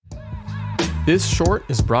This short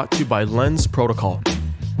is brought to you by Lens Protocol.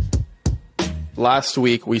 Last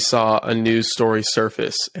week, we saw a news story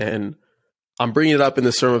surface, and I'm bringing it up in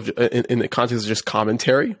the context of just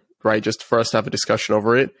commentary, right? Just for us to have a discussion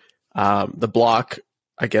over it. The block,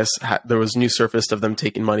 I guess, there was news surfaced of them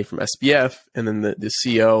taking money from SBF, and then the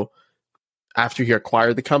CEO, after he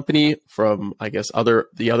acquired the company from, I guess,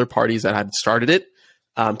 the other parties that had started it,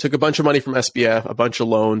 took a bunch of money from SBF, a bunch of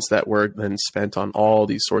loans that were then spent on all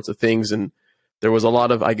these sorts of things, and there was a lot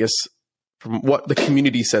of, I guess, from what the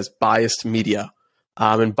community says, biased media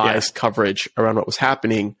and biased coverage around what was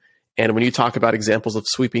happening. And when you talk about examples of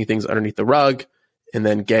sweeping things underneath the rug and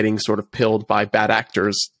then getting sort of pilled by bad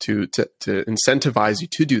actors to incentivize you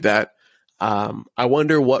to do that, I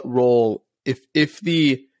wonder what role, if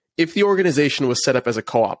the organization was set up as a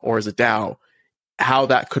co-op or as a DAO, how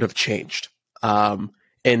that could have changed. And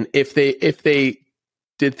if they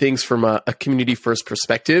did things from a community first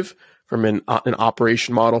perspective, from an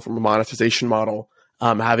operation model, from a monetization model,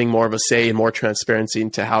 having more of a say and more transparency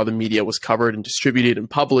into how the media was covered and distributed and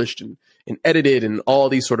published and edited and all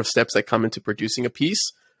these sort of steps that come into producing a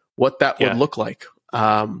piece, what that would look like.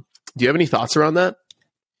 Do you have any thoughts around that?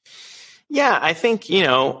 Yeah, I think,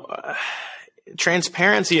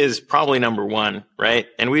 transparency is probably number one, right?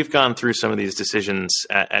 And we've gone through some of these decisions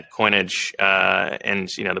at Coinage and,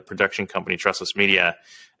 the production company Trustless Media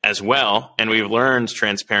as well. And we've learned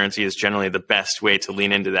transparency is generally the best way to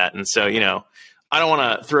lean into that. And so, I don't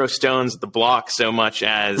want to throw stones at the block so much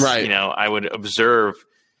as, I would observe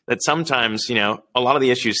that sometimes, a lot of the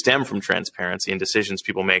issues stem from transparency and decisions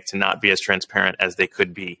people make to not be as transparent as they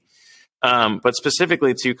could be. But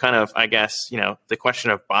specifically to kind of, I guess, the question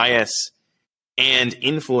of bias and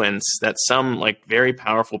influence that some very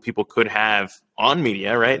powerful people could have on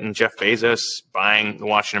media, right? And Jeff Bezos buying the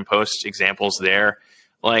Washington Post examples there,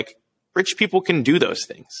 rich people can do those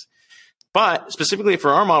things. But specifically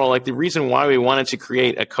for our model, the reason why we wanted to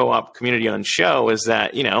create a co-op community-owned show is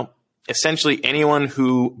that, essentially anyone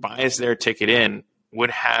who buys their ticket in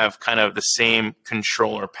would have kind of the same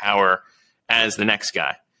control or power as the next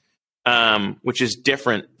guy, which is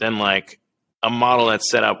different than a model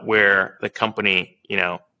that's set up where the company,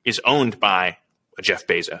 is owned by a Jeff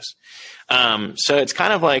Bezos. So it's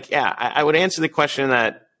kind of I would answer the question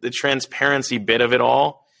that the transparency bit of it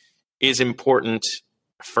all is important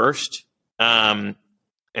first. And,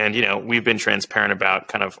 we've been transparent about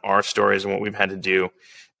kind of our stories and what we've had to do.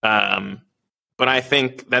 But I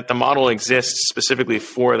think that the model exists specifically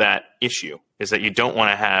for that issue, is that you don't want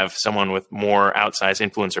to have someone with more outsized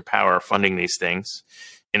influence or power funding these things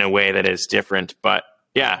in a way that is different. But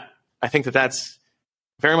yeah, I think that that's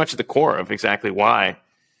very much at the core of exactly why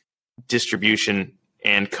distribution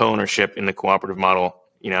and co-ownership in the cooperative model,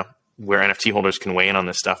 where NFT holders can weigh in on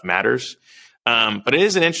this stuff matters. But it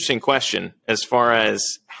is an interesting question as far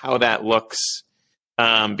as how that looks,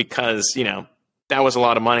 because, that was a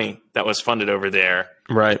lot of money that was funded over there.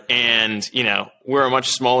 Right. And, we're a much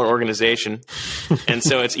smaller organization. And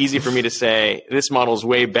so it's easy for me to say this model is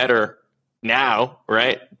way better now,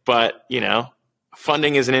 right? But,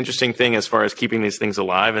 funding is an interesting thing as far as keeping these things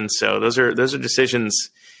alive. And so those are decisions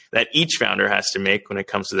that each founder has to make when it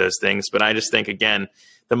comes to those things. But I just think, again,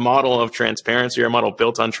 the model of transparency, or a model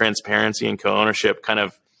built on transparency and co-ownership, kind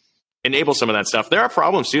of enable some of that stuff. There are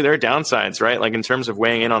problems too. There are downsides, right? In terms of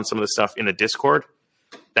weighing in on some of the stuff in the Discord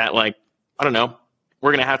that I don't know,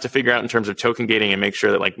 we're going to have to figure out in terms of token gating and make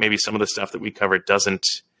sure that maybe some of the stuff that we covered doesn't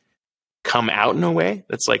come out in a way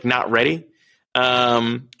that's not ready.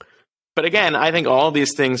 But again, I think all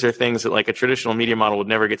these things are things that a traditional media model would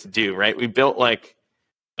never get to do, right? We built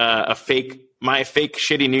my fake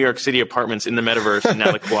shitty New York City apartments in the metaverse, and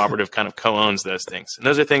now the cooperative kind of co-owns those things. And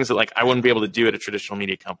those are things that I wouldn't be able to do at a traditional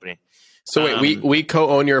media company. So wait, we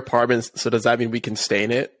co-own your apartments. So does that mean we can stay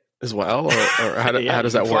in it as well? Or how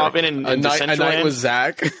does that work? A night with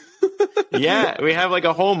Zack? Yeah, we have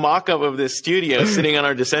a whole mock-up of this studio sitting on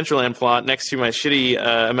our Decentraland plot next to my shitty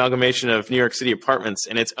amalgamation of New York City apartments,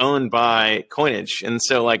 and it's owned by Coinage. And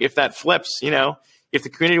so if that flips, if the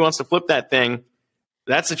community wants to flip that thing,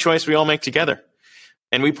 that's a choice we all make together.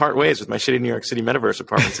 And we part ways with my shitty New York City metaverse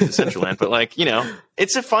apartments in Decentraland. But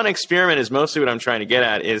it's a fun experiment is mostly what I'm trying to get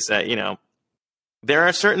at, is that, there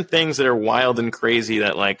are certain things that are wild and crazy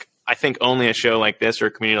that I think only a show like this or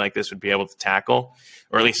a community like this would be able to tackle,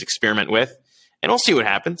 or at least experiment with. And we'll see what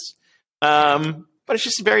happens. but it's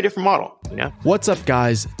just a very different model, What's up,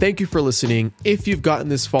 guys? Thank you for listening. If you've gotten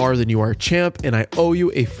this far, then you are a champ, and I owe you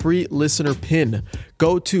a free listener pin.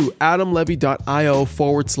 Go to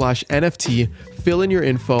adamlevy.io/NFT, fill in your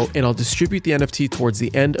info, and I'll distribute the NFT towards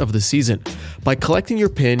the end of the season. By collecting your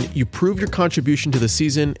pin, you prove your contribution to the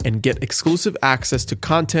season and get exclusive access to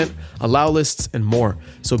content, allow lists, and more.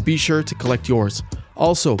 So be sure to collect yours.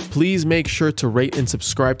 Also, please make sure to rate and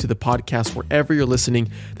subscribe to the podcast wherever you're listening.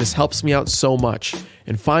 This helps me out so much.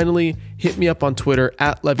 And finally, hit me up on Twitter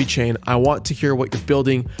 @LevyChain. I want to hear what you're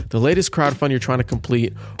building, the latest crowdfund you're trying to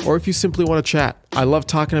complete, or if you simply want to chat. I love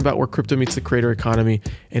talking about where crypto meets the creator economy,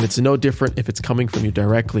 and it's no different if it's coming from you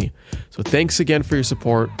directly. So thanks again for your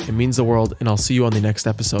support. It means the world, and I'll see you on the next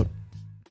episode.